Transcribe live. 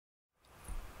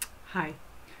Hi,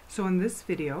 so in this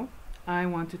video I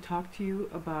want to talk to you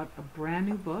about a brand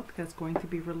new book that's going to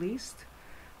be released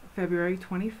February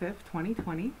 25th,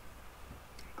 2020,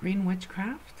 Green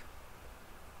Witchcraft,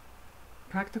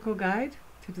 Practical Guide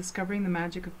to Discovering the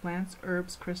Magic of Plants,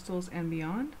 Herbs, Crystals, and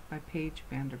Beyond by Paige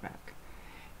Vanderbeck.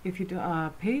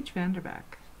 Paige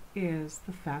Vanderbeck is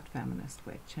the Fat Feminist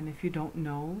Witch, and if you don't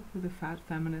know who the Fat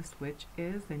Feminist Witch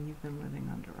is, then you've been living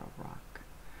under a rock.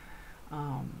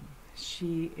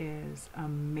 She is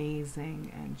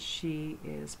amazing and she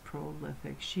is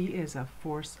prolific. She is a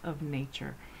force of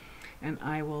nature, and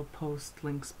I will post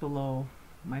links below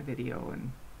my video,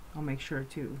 and I'll make sure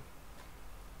to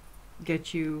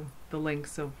get you the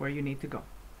links of where you need to go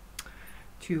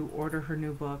to order her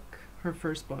new book, her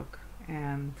first book,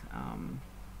 and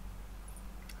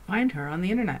find her on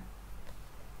the internet.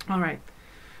 All right,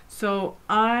 so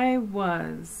I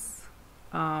was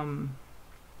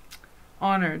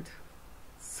honored,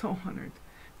 so honored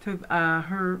to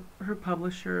her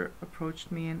publisher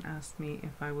approached me and asked me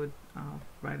if I would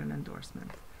write an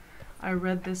endorsement. I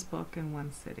read this book in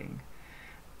one sitting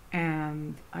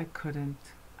and I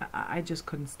just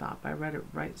couldn't stop. I read it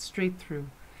right straight through,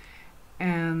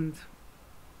 and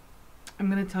I'm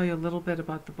going to tell you a little bit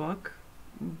about the book,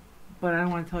 but I don't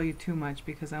want to tell you too much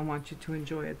because I want you to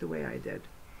enjoy it the way I did.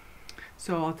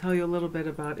 So I'll tell you a little bit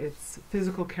about its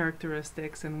physical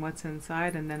characteristics and what's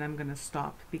inside, and then I'm going to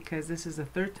stop because this is the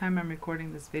third time I'm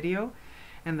recording this video,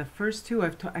 and the first two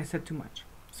I said too much.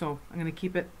 So I'm going to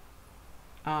keep it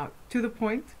to the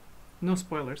point, no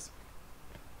spoilers.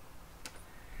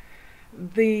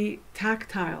 The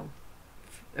tactile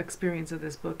experience of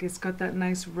this book, it's got that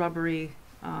nice rubbery,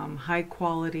 high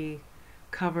quality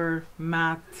cover,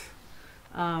 matte.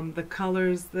 The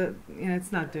colors,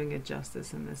 it's not doing it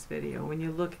justice in this video. When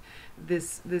you look,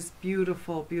 this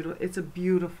beautiful, it's a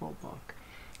beautiful book.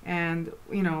 And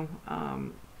in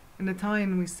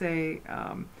Italian we say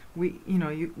we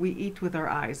eat with our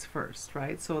eyes first,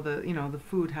 right? So the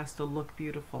food has to look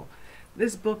beautiful.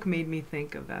 This book made me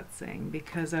think of that saying,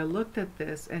 because I looked at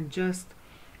this and just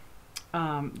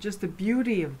the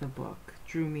beauty of the book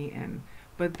drew me in.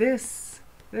 But this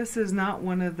is not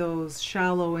one of those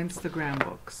shallow Instagram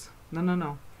books.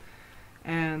 No.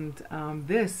 And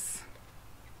this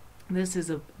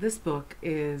book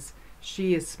is,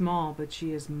 she is small, but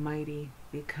she is mighty,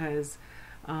 because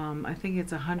I think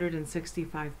it's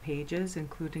 165 pages,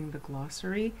 including the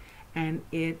glossary, and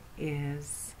it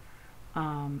is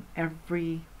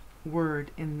every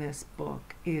word in this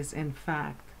book is in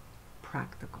fact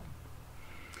practical.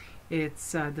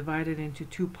 It's divided into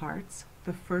two parts.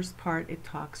 The first part, it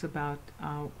talks about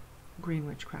green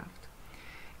witchcraft.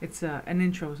 It's an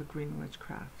intro to green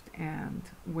witchcraft, and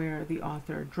where the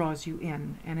author draws you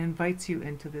in and invites you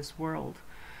into this world,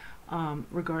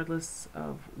 regardless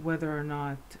of whether or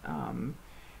not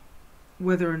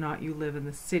you live in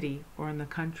the city or in the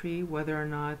country, whether or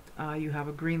not you have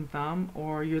a green thumb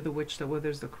or you're the witch that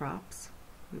withers the crops.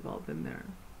 We've all been there.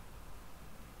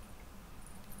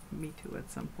 Me too,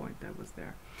 at some point I was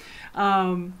there.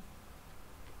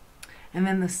 And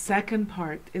then the second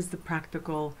part is the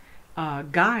practical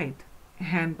guide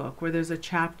handbook, where there's a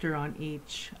chapter on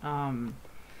each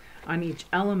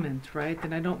element, right?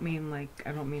 And I don't mean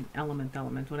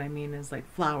element. What I mean is like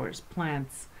flowers,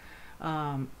 plants,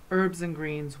 herbs and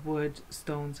greens, wood,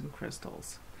 stones, and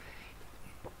crystals.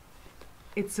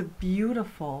 It's a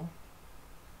beautiful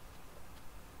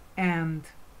and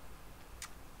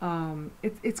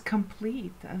it's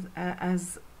complete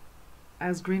as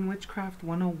Green Witchcraft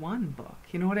 101 book.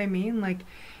 You know what I mean? Like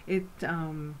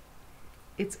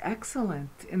it's excellent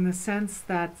in the sense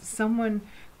that someone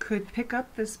could pick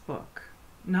up this book,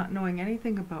 not knowing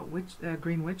anything about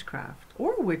green witchcraft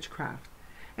or witchcraft,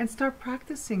 and start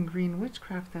practicing green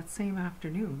witchcraft that same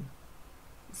afternoon.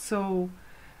 So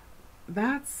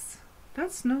that's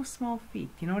no small feat.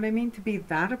 You know what I mean? To be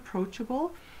that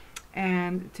approachable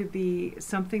and to be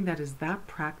something that is that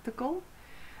practical.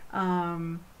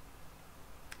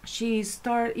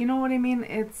 You know what I mean?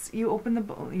 It's, you open the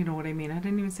book, you know what I mean? I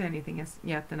didn't even say anything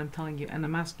yet, and I'm telling you, and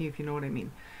I'm asking you if you know what I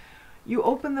mean. You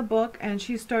open the book and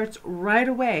she starts right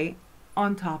away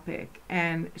on topic,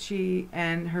 and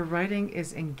her writing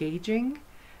is engaging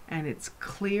and it's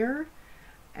clear,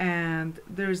 and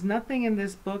there's nothing in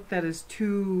this book that is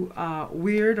too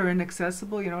weird or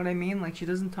inaccessible. You know what I mean? Like, she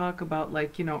doesn't talk about,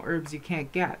 like, herbs you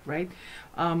can't get, right?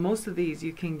 Most of these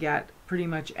you can get pretty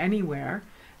much anywhere.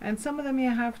 And some of them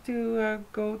you have to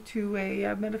go to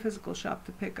a metaphysical shop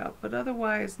to pick up, but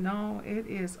otherwise, no, it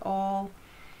is all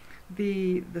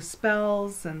the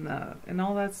spells and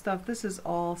all that stuff. This is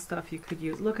all stuff you could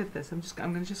use. Look at this. I'm just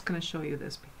going to show you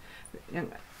this.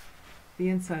 the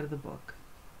inside of the book.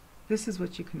 This is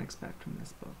what you can expect from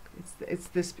this book. It's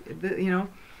this, you know,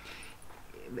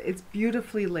 it's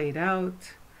beautifully laid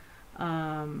out.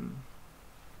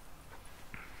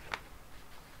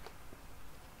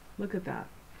 Look at that.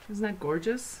 Isn't that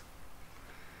gorgeous?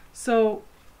 So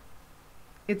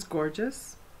it's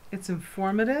gorgeous. It's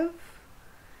informative.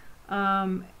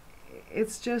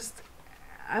 It's just,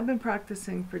 I've been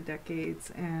practicing for decades,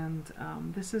 and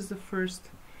this is the first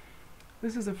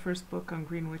book on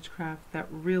green witchcraft that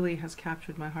really has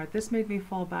captured my heart. This made me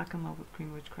fall back in love with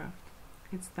green witchcraft.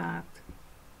 It's that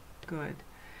good.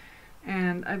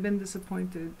 And I've been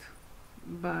disappointed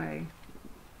by,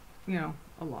 you know,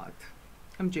 a lot.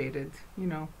 I'm jaded, you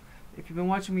know. If you've been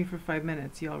watching me for 5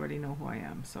 minutes, you already know who I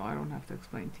am, so I don't have to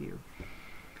explain to you.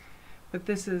 But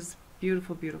this is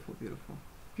beautiful, beautiful, beautiful,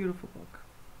 beautiful book.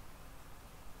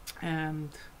 And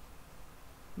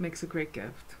makes a great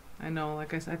gift. I know,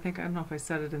 like I said, I don't know if I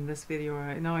said it in this video, or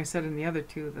I know I said in the other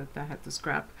two that I had to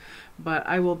scrap, but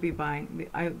I will be buying,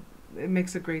 it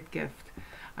makes a great gift.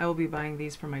 I will be buying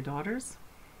these for my daughters,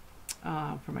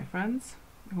 for my friends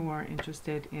who are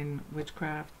interested in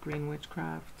witchcraft, green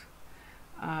witchcraft.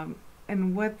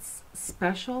 And what's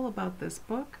special about this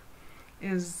book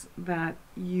is that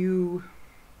you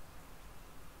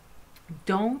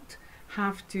don't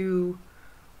have to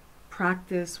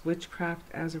practice witchcraft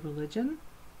as a religion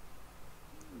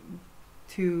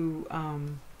to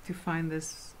find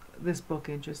this book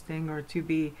interesting, or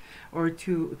to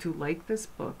like this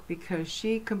book, because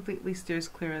she completely steers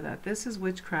clear of that. This is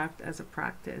witchcraft as a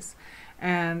practice,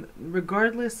 and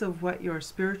regardless of what your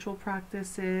spiritual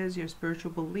practice is, your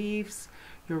spiritual beliefs,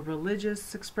 your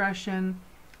religious expression,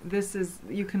 this is,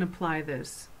 you can apply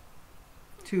this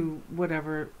to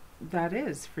whatever that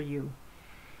is for you.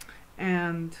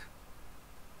 And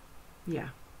yeah,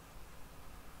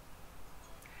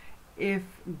 if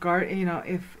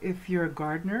you're a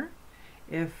gardener,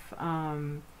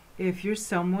 if you're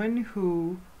someone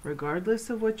who, regardless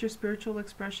of what your spiritual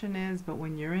expression is, but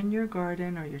when you're in your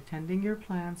garden or you're tending your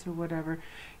plants or whatever,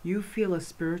 you feel a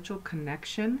spiritual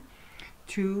connection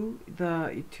to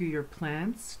your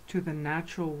plants, to the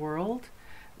natural world,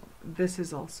 this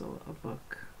is also a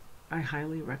book I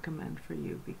highly recommend for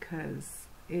you, because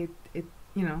it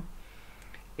you know,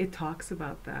 it talks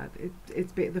about that.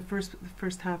 It's the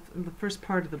first half, the first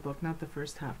part of the book, not the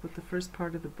first half, but the first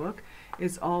part of the book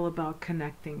is all about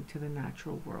connecting to the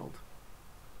natural world.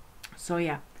 So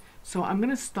yeah, so I'm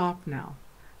gonna stop now.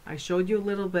 I showed you a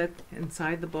little bit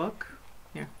inside the book.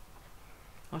 Here,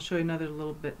 I'll show you another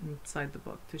little bit inside the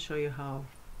book to show you how.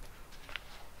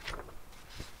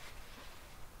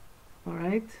 All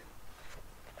right,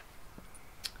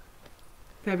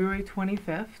 February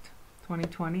 25th.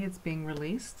 2020, it's being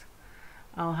released.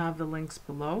 I'll have the links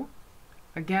below.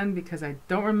 Again, because I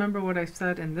don't remember what I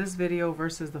said in this video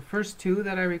versus the first two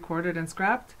that I recorded and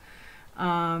scrapped.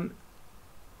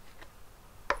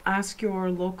 Ask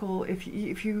your local, if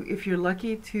you're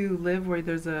lucky to live where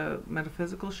there's a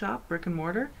metaphysical shop, brick and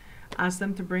mortar, ask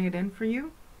them to bring it in for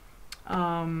you.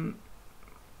 And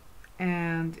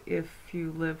if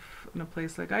you live in a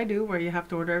place like I do, where you have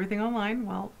to order everything online,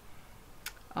 well,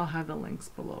 I'll have the links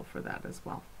below for that as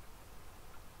well.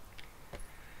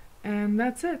 And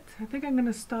that's it. I think I'm going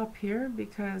to stop here,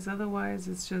 because otherwise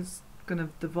it's just going to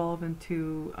devolve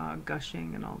into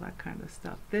gushing and all that kind of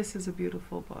stuff. This is a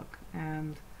beautiful book,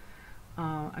 and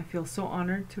I feel so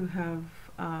honored to have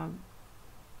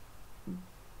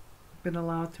been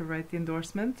allowed to write the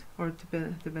endorsement, or to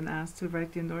been asked to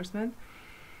write the endorsement.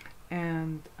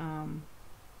 And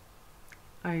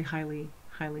I highly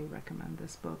recommend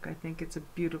this book. I think it's a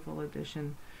beautiful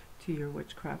addition to your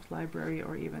witchcraft library,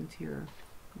 or even to your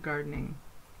gardening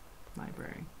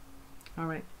library. All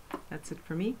right, that's it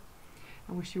for me.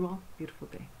 I wish you all a beautiful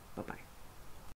day. Bye-bye.